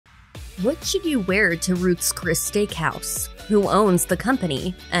What should you wear to Ruth's Chris Steakhouse? Who owns the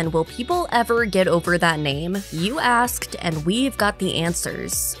company? And will people ever get over that name? You asked, and we've got the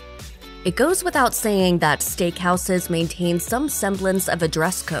answers. It goes without saying that steakhouses maintain some semblance of a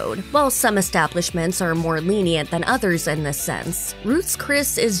dress code, while some establishments are more lenient than others in this sense. Ruth's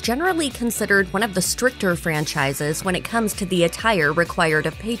Chris is generally considered one of the stricter franchises when it comes to the attire required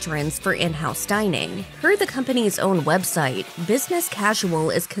of patrons for in-house dining. Per the company's own website, business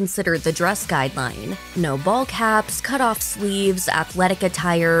casual is considered the dress guideline. No ball caps, cut-off sleeves, athletic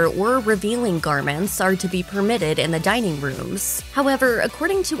attire, or revealing garments are to be permitted in the dining rooms. However,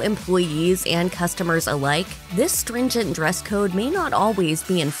 according to employees and customers alike, this stringent dress code may not always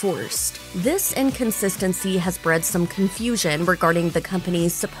be enforced. This inconsistency has bred some confusion regarding the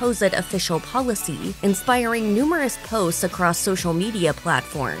company's supposed official policy, inspiring numerous posts across social media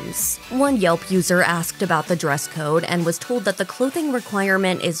platforms. One Yelp user asked about the dress code and was told that the clothing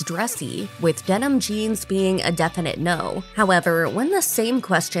requirement is dressy, with denim jeans being a definite no. However, when the same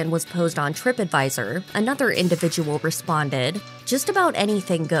question was posed on TripAdvisor, another individual responded, "Just about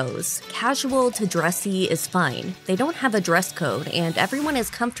anything goes. Casual to dressy is fine. They don't have a dress code, and everyone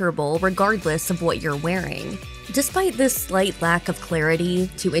is comfortable regardless of what you're wearing." Despite this slight lack of clarity,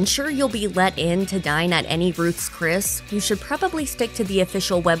 to ensure you'll be let in to dine at any Ruth's Chris, you should probably stick to the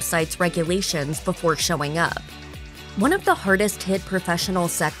official website's regulations before showing up. One of the hardest hit professional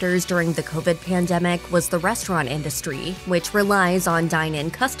sectors during the COVID pandemic was the restaurant industry, which relies on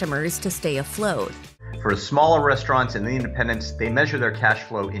dine-in customers to stay afloat. For smaller restaurants and the independents, they measure their cash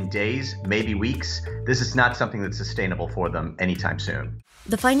flow in days, maybe weeks. This is not something that's sustainable for them anytime soon.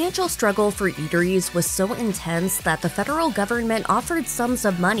 The financial struggle for eateries was so intense that the federal government offered sums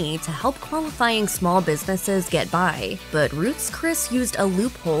of money to help qualifying small businesses get by. But Ruth's Chris used a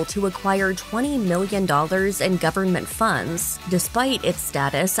loophole to acquire $20 million in government funds, despite its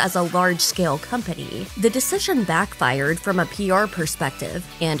status as a large-scale company. The decision backfired from a PR perspective,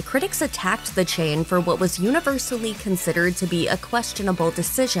 and critics attacked the chain for what was universally considered to be a questionable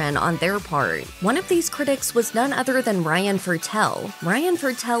decision on their part. One of these critics was none other than Ryan Fertel. Ryan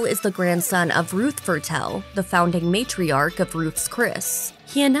Fertel is the grandson of Ruth Fertel, the founding matriarch of Ruth's Chris.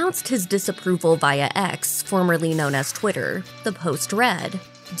 He announced his disapproval via X, formerly known as Twitter. The post read,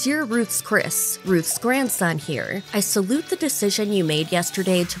 "Dear Ruth's Chris, Ruth's grandson here. I salute the decision you made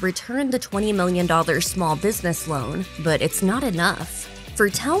yesterday to return the $20 million small business loan, but it's not enough."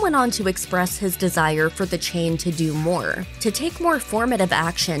 Fertel went on to express his desire for the chain to do more, to take more formative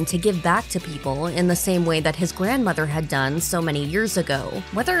action to give back to people in the same way that his grandmother had done so many years ago.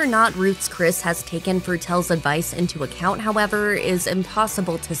 Whether or not Ruth's Chris has taken Fertel's advice into account, however, is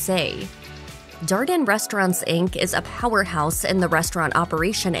impossible to say. Darden Restaurants Inc. is a powerhouse in the restaurant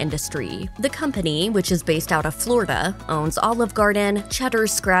operation industry. The company, which is based out of Florida, owns Olive Garden,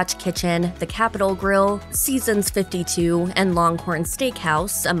 Cheddar's Scratch Kitchen, The Capitol Grill, Seasons 52, and Longhorn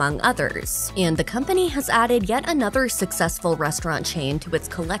Steakhouse, among others. And the company has added yet another successful restaurant chain to its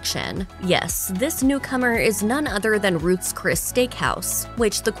collection. Yes, this newcomer is none other than Ruth's Chris Steakhouse,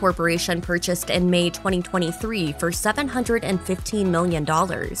 which the corporation purchased in May 2023 for $715 million.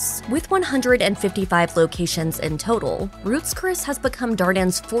 With 155 locations in total, Ruth's Chris has become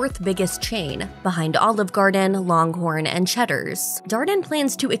Darden's fourth biggest chain, behind Olive Garden, Longhorn, and Cheddar's. Darden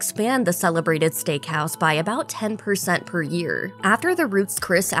plans to expand the celebrated steakhouse by about 10% per year. After the Ruth's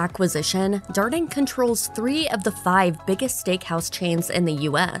Chris acquisition, Darden controls 3 of the 5 biggest steakhouse chains in the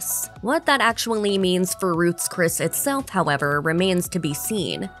US. What that actually means for Ruth's Chris itself, however, remains to be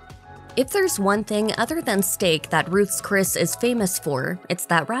seen. If there's one thing other than steak that Ruth's Chris is famous for, it's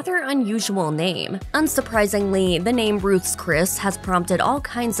that rather unusual name. Unsurprisingly, the name Ruth's Chris has prompted all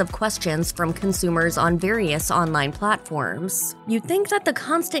kinds of questions from consumers on various online platforms. You'd think that the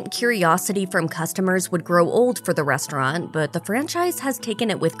constant curiosity from customers would grow old for the restaurant, but the franchise has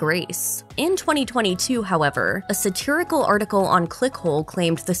taken it with grace. In 2022, however, a satirical article on Clickhole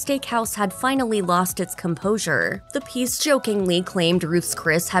claimed the steakhouse had finally lost its composure. The piece jokingly claimed Ruth's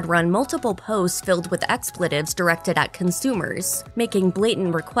Chris had run multiple posts filled with expletives directed at consumers, making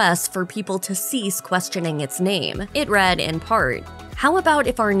blatant requests for people to cease questioning its name. It read, in part, "How about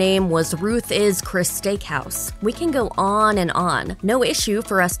if our name was Ruth is Chris Steakhouse? We can go on and on. No issue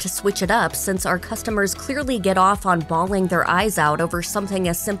for us to switch it up since our customers clearly get off on bawling their eyes out over something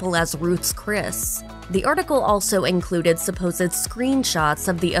as simple as Ruth's Chris." The article also included supposed screenshots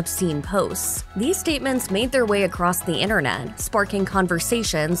of the obscene posts. These statements made their way across the internet, sparking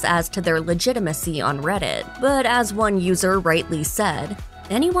conversations as to their legitimacy on Reddit. But as one user rightly said,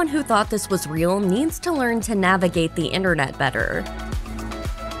 anyone who thought this was real needs to learn to navigate the internet better.